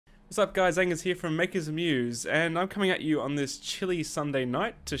What's up guys, Angus here from Makers Muse, and I'm coming at you on this chilly Sunday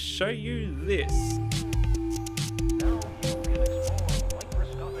night to show you this.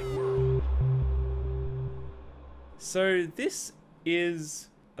 So this is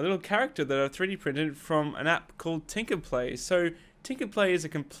a little character that I 3D printed from an app called Tinkerplay. So Tinkerplay is a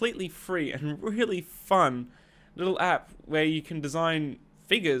completely free and really fun little app where you can design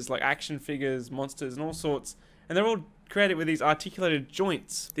figures like action figures, monsters and all sorts, and they're all created with these articulated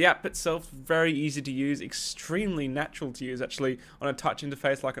joints. The app itself, very easy to use, extremely natural to use actually on a touch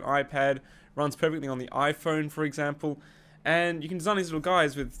interface like an iPad, runs perfectly on the iPhone for example, and you can design these little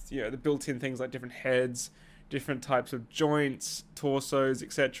guys with the built-in things like different heads, different types of joints, torsos,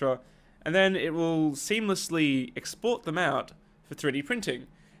 etc. And then it will seamlessly export them out for 3D printing.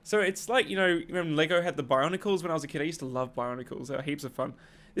 So it's like, remember Lego had the Bionicles when I was a kid? I used to love Bionicles, they were heaps of fun.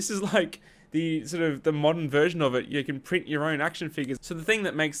 This is like the sort of the modern version of it. You can print your own action figures. So the thing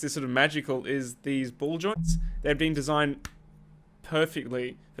that makes this sort of magical is these ball joints. They've been designed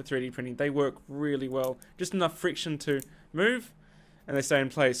perfectly for 3D printing. They work really well. Just enough friction to move and they stay in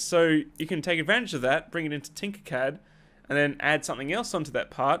place. So you can take advantage of that, bring it into Tinkercad, and then add something else onto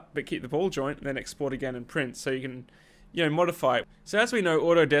that part, but keep the ball joint, and then export again and print. So you can modify it. So as we know,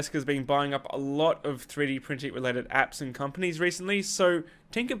 Autodesk has been buying up a lot of 3D printing related apps and companies recently. So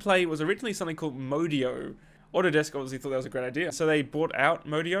Tinkerplay was originally something called Modio. Autodesk obviously thought that was a great idea. So they bought out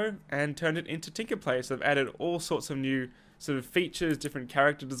Modio and turned it into Tinkerplay. So they've added all sorts of new sort of features, different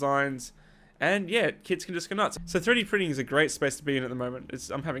character designs, and yeah, kids can just go nuts. So 3D printing is a great space to be in at the moment.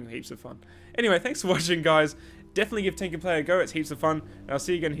 I'm having heaps of fun. Anyway, thanks for watching guys. Definitely give Tinkerplay a go, it's heaps of fun. And I'll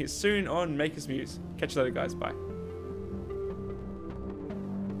see you again here soon on Makers Muse. Catch you later guys, bye.